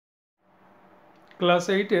Class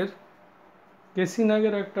 8-এর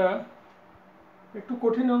কেসিনাগের একটা একটু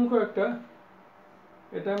কঠিন অঙ্ক একটা,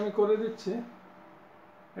 এটা আমি করে দিচ্ছি।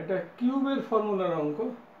 এটা কিউবের ফর্মুলার অঙ্ক।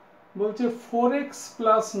 বলছে 4x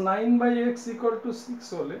plus 9/x equal to 6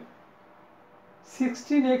 হলে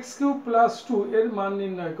 16x কিউব প্লাস 2 এর মান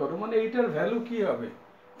নির্ণয় করো। মানে এইটার ভ্যালু কি হবে?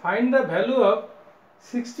 Find the value of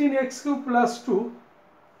 16x cube plus 2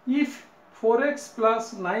 if 4x plus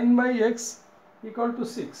 9/x equal to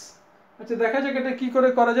 6। আচ্ছা, দেখা যাক এটা কি করে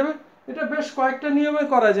করা যাবে। এটা বেশ কয়েকটা নিয়মে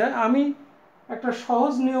করা যায়, আমি একটা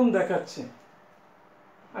সহজ নিয়ম দেখাচ্ছি।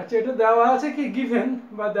 আচ্ছা, এটা দেওয়া আছে কি গিভেন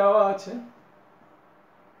বা দেওয়া আছে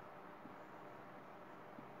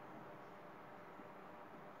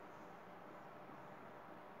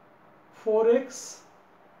four x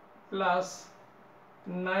plus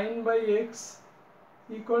 9/x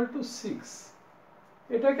equal to 6।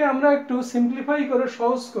 এটাকে আমরা একটু সিম্পলিফাই করে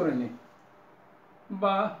সহজ করে নিই,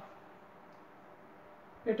 বা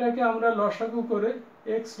এটাকে আমরা লসাগু করে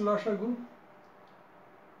x লসাগু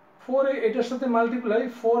 4 এটার সাথে multiply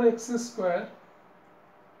 4x square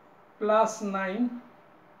plus 9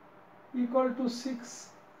 equal to 6।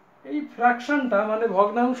 এই ফ্র্যাকশনটা মানে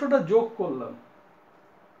ভগ্নাংশটা যোগ করলাম।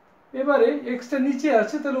 এবারে এক্সটা নিচে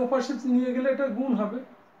আছে, তাহলে ওপাশে নিয়ে গেলে এটা গুণ হবে।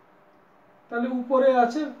 তাহলে উপরে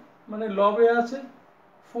আছে মানে লবে আছে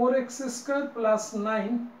 4x স্কোয়ার প্লাস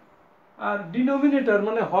 9, আর ডিনোমিনেটর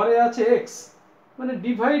মানে হরে আছে x, মানে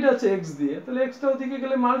ডিভাইড আছে x দিয়ে, তাহলে এক্সটা ওদিকে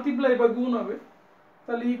গেলে মাল্টিপ্লাই বা গুণ হবে।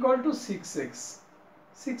 তাহলে ইকুয়াল টু 6x,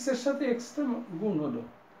 6 এর সাথে এক্সটা গুণ হলো।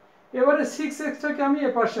 এবারে 6xটাকে আমি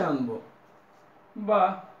এপাশে আনবো, বা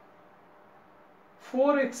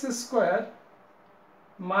 4x square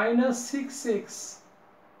minus 6x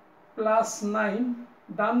plus 9,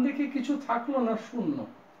 ডান দিকে কিছু থাকলো না, শূন্য।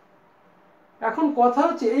 এখন কথা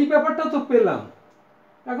হচ্ছে এই ব্যাপারটা তো পেলাম,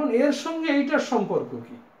 এখন এর সঙ্গে এইটার সম্পর্ক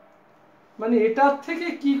কি, মানে এটার থেকে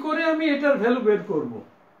কি করে আমি এটার ভ্যালু বের করব।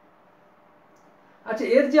 আচ্ছা,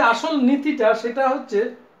 এর যে আসল নীতিটা সেটা হচ্ছে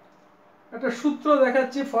একটা সূত্র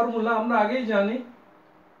দেখাচ্ছি, ফর্মুলা আমরা আগেই জানি,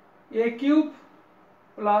 a cube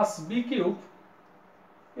plus B cube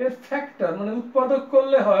এর ফ্যাক্টর মানে উৎপাদক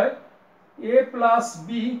করলে হয় a plus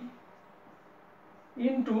B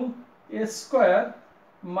into A square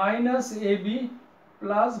minus A B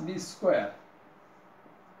plus B square.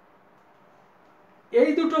 এই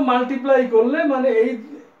দুটো মাল্টিপ্লাই করলে মানে এই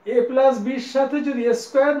এ প্লাস বির সাথে যদি এ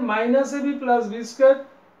square minus A B plus B square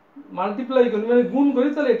multiply করি মানে গুণ করি,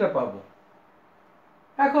 তাহলে এটা পাবো।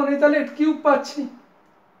 এখন এই তাহলে কিউব পাচ্ছি,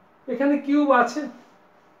 এখানে কিউব আছে,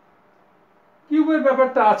 কিউবের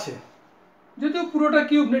ব্যাপারটা আছে, যদিও পুরোটা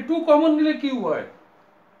কিউব নেই, 2 কমন নিলে কিউব হয়।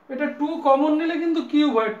 এটা 2 কমন নিলে কিন্তু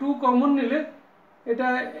কিউব হয়, 2 কমন নিলে এটা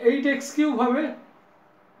 8x কিউব হবে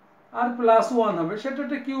আর প্লাস 1 হবে, সেটা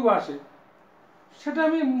একটা কিউব আসে, সেটা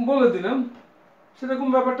আমি বলে দিলাম, সেরকম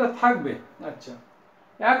ব্যাপারটা থাকবে। আচ্ছা,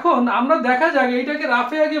 এখন আমরা দেখা যাক এইটাকে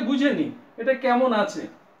রাফে আগে বুঝে নিই এটা কেমন আছে।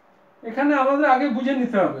 এখানে আমাদের আগে বুঝে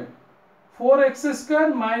নিতে হবে 4x square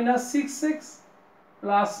minus 6x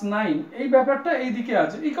plus 9, এই ব্যাপারটা এইদিকে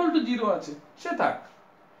আছে, ইকুয়াল টু 0 আছে, সে থাক।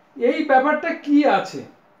 এই ব্যাপারটা কি আছে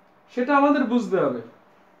সেটা আমাদের বুঝতে হবে।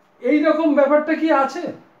 এই রকম ব্যাপারটা কি আছে,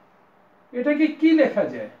 এটাকে কি লেখা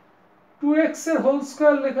যায়? 2x এর হোল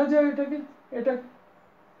স্কোয়ার লেখা যায় এটাকে, এটা।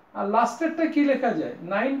 আর লাস্টেরটা কি লেখা যায়?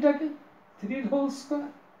 9টাকে 3 হোল স্কোয়ার।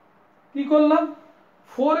 কি করলাম?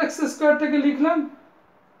 4x স্কোয়ারটাকে লিখলাম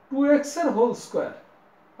 2x এর হোল স্কোয়ার,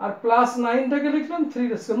 আর প্লাস 9টাকে লিখলাম 3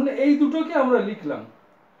 স্কোয়ার, মানে এই দুটোকে আমরা লিখলাম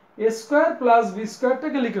এ স্কোয়ার প্লাস বি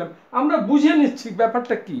স্কোয়ারটাকে লিখলাম। আমরা বুঝে নিচ্ছি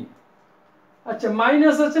ব্যাপারটা কি। আচ্ছা,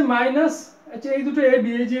 মাইনাস আছে মাইনাস, আচ্ছা এই দুটো এ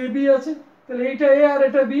বি, এই যে এ বি আছে, তাহলে এইটা এ আর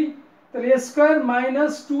এটা বি, তাহলে এ square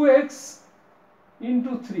minus 2x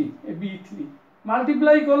into 3 A B 3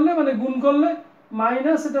 multiply করলে মানে গুণ করলে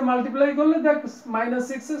মাইনাস, এটা মাল্টিপ্লাই করলে দেখ মাইনাস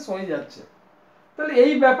 6 হয়ে যাচ্ছে। তাহলে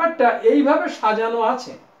এই ব্যাপারটা এইভাবে সাজানো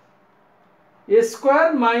আছে, এ square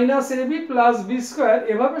minus A B plus B square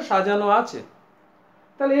এভাবে সাজানো আছে।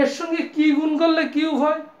 তাহলে এর সঙ্গে কি গুণ করলে কিউব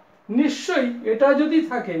হয়? নিশ্চয়ই এটা যদি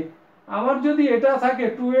থাকে, আমার যদি এটা থাকে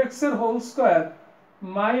 2x এর whole square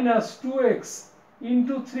minus 2x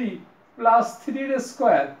into 3 plus 3 এর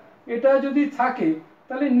স্কোয়ার, এটা যদি থাকে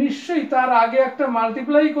তাহলে নিশ্চয়ই তার আগে একটা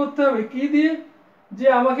মাল্টিপ্লাই করতে হবে কি দিয়ে, যে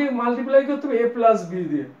আমাকে মাল্টিপ্লাই করতে হবে a প্লাস বি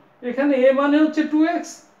দিয়ে। এখানে a মানে হচ্ছে 2x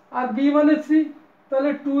আর b মানে 3,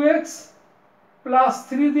 তাহলে 2x প্লাস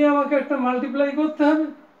 3 দিয়ে আমাকে একটা মাল্টিপ্লাই করতে হবে,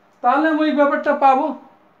 তাহলে আমি ওই ব্যাপারটা পাবো।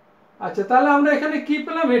 আচ্ছা, তাহলে আমরা এখানে কি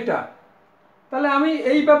পেলাম? এটা। তাহলে আমি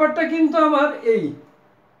এই ব্যাপারটা কিন্তু আমার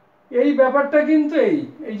এই ব্যাপারটা কিন্তু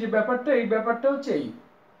এই যে ব্যাপারটা, এই ব্যাপারটা হচ্ছে এই।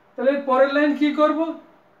 তাহলে পরের লাইন কি করব?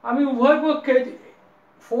 আমি উভয় পক্ষে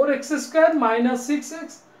 4x square minus 6x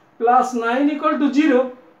plus 9 equal to 0,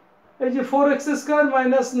 এই যে 4x square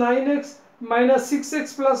minus 9x minus 6x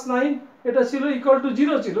plus 9 এটা ছিল ইকুয়াল টু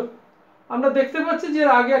 0 ছিল। আমরা দেখতে পাচ্ছি যে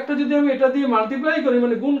আগে একটা যদি আমি এটা দিয়ে মাল্টিপ্লাই করি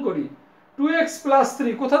মানে গুণ করি 2x প্লাস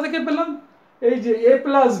 3 কোথা থেকে পেলাম, এই যে a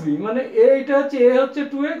প্লাস b, মানে এইটা হচ্ছে a হচ্ছে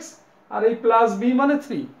 2x আর এই প্লাস b মানে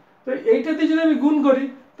 3, তো এইটা দিয়ে যদি আমি গুণ করি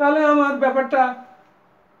তাহলে আমার ব্যাপারটা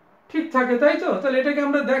ঠিক থাকে, তাই তো? তাহলে এটাকে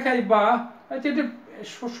আমরা দেখাই, বা আচ্ছা এটা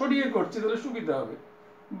সরিয়ে করছি তাহলে সুবিধা হবে,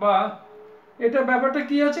 বা এটা ব্যাপারটা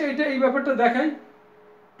কি আছে এটা এই ব্যাপারটা দেখাই,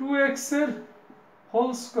 2x এর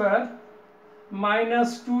whole square minus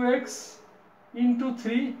 2x into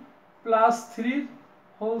 3 plus 3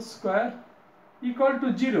 whole square equal to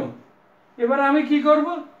 0। এবার আমি কি করব,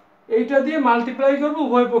 এইটা দিয়ে মাল্টিপ্লাই করব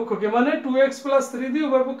উভয় পক্ষকে, মানে 2x প্লাস 3 দিয়ে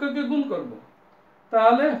উভয় পক্ষকে গুণ করব,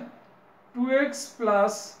 তাহলে 2x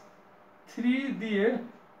প্লাস 3 দিয়ে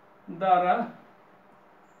দ্বারা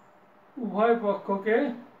উভয় পক্ষকে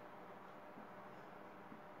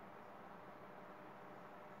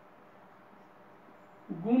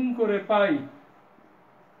গুণ করে পাই।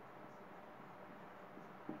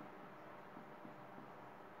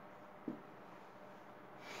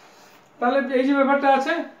 তাহলে এই যে ব্যাপারটা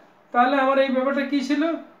আছে, তাহলে আমার এই ব্যাপারটা কি ছিল,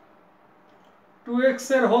 2x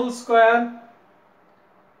এর whole square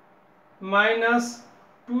minus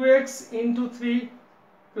 2x into 3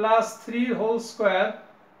 plus 3 whole square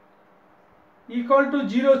equal to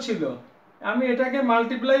 0 ছিল। আমি এটাকে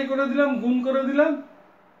মাল্টিপ্লাই করে দিলাম, গুণ করে দিলাম,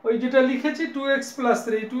 ওই যেটা লিখেছি 2x প্লাস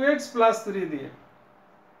 3, 2x প্লাস 3 দিয়ে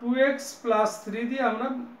 2x প্লাস 3 দিয়ে আমরা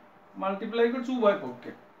মাল্টিপ্লাই করছি উভয়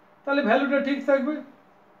পক্ষে, তাহলে ভ্যালুটা ঠিক থাকবে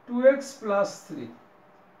 2x প্লাস 3।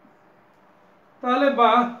 তাহলে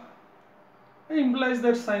বা ইমপ্লাইজ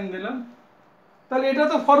দ্যাট সাইন দিলাম, তাহলে এটা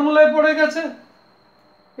তো ফর্মুলায় পড়ে গেছে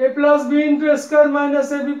a plus B into A square minus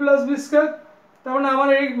A B plus B square, তার মানে আমার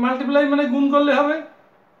এই মাল্টিপ্লাই মানে গুণ করলে হবে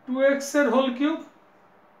 2x এর হোল কিউব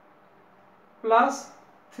প্লাস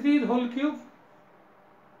 3 এর whole cube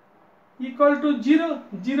equal to 0,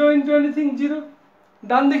 0 into anything 0,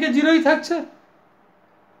 ডান দিকে 0ই থাকছে।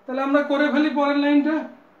 তাহলে আমরা করে ফেলি পরের লাইনটা,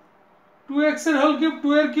 2x এর হোল কিউব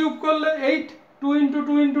 2 এর কিউব করলে 8, 2 ইন্টু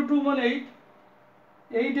 2 ইন্টু 2 মানে 8,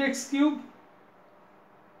 8x কিউব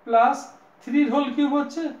প্লাস 3 এর হোল কিউব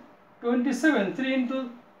হচ্ছে 27, 3 ইন্টু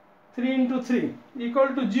 3 ইকুয়াল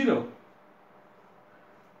টু 0।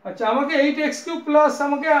 আচ্ছা আমাকে 8x কিউব প্লাস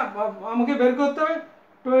আমাকে বের করতে হবে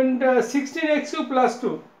 16x কিউব প্লাস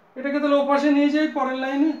 2, এটাকে তাহলে ওপাশে নিয়ে যাই পরের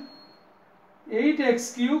লাইনে, 8x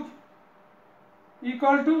কিউব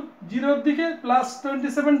ইকুয়াল টু 0 এর দিকে প্লাস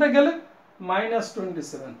 27টা গেলে মাইনাস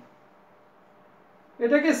 27,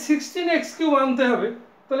 এটাকে 16x কিউব আনতে হবে,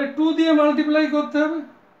 তাহলে 2 দিয়ে মাল্টিপ্লাই করতে হবে,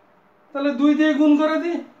 তাহলে 2 দিয়ে গুণ করে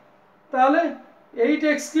দিই, তাহলে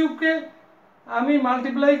 8x কিউবকে আমি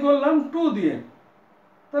মাল্টিপ্লাই করলাম 2 দিয়ে,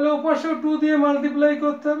 তাহলে ওপাশেও 2 দিয়ে মাল্টিপ্লাই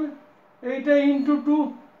করতে হবে, এইটা ইন্টু 2,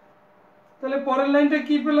 তাহলে পরের লাইনটা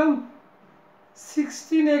কি পেলাম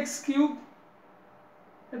 16x কিউব,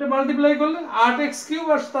 এটা মাল্টিপ্লাই করলে 8x কিউব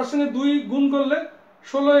আর তার সঙ্গে 2 গুণ করলে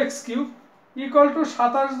 16x কিউব ইকুয়াল টু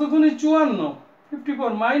 27 দুগুণে 54,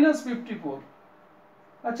 54 মাইনাস 54।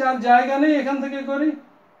 আচ্ছা আর জায়গা নেই, এখান থেকে করি,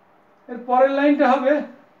 এর পরের লাইনটা হবে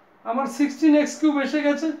আমার 16x কিউব এসে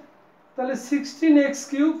গেছে, তাহলে 16x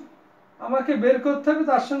কিউব আমাকে বের করতে হবে,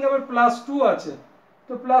 তার সঙ্গে আবার প্লাস 2 আছে,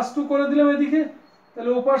 তো প্লাস 2 করে দিলাম এদিকে,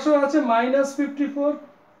 তাহলে ওপাশেও আছে মাইনাস 54,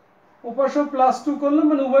 ওপাশেও প্লাস 2 করলাম,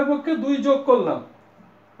 মানে উভয় পক্ষে 2 যোগ করলাম,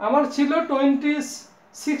 আমার ছিল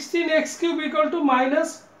 16x cube equal to minus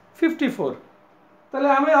 54। তাহলে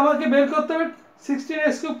আমাকে বের করতে হবে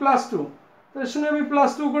 16x কিউব প্লাস 2, তার সঙ্গে আমি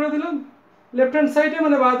প্লাস 2 করে দিলাম লেফট হ্যান্ড সাইডে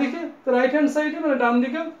মানে বাঁ দিকে, তো রাইট হ্যান্ড সাইডে মানে ডান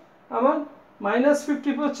দিকে আমার মাইনাস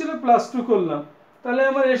 54 ছিল, প্লাস 2 করলাম, তাহলে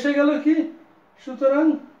আমার এসে গেল কি, সুতরাং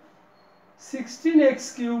 16x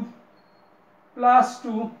cube plus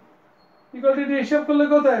 2 equal to, হিসাব করলে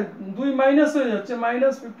কোথায় 2 মাইনাস হয়ে যাচ্ছে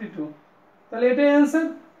মাইনাস 52, তাহলে এটাই অ্যান্সার।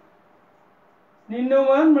 নির্ণয়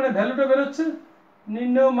মান মানে ভ্যালুটা বেরোচ্ছে,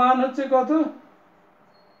 নির্ণয় মান হচ্ছে কত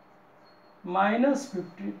মাইনাস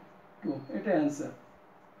 52, এটা অ্যান্সার।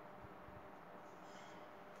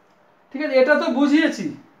 ঠিক আছে, এটা তো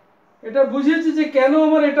বুঝিয়েছি যে কেন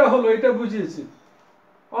আমার এটা হলো, এটা বুঝিয়েছি,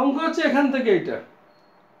 অঙ্ক হচ্ছে এখান থেকে, এটা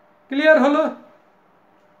ক্লিয়ার হলো।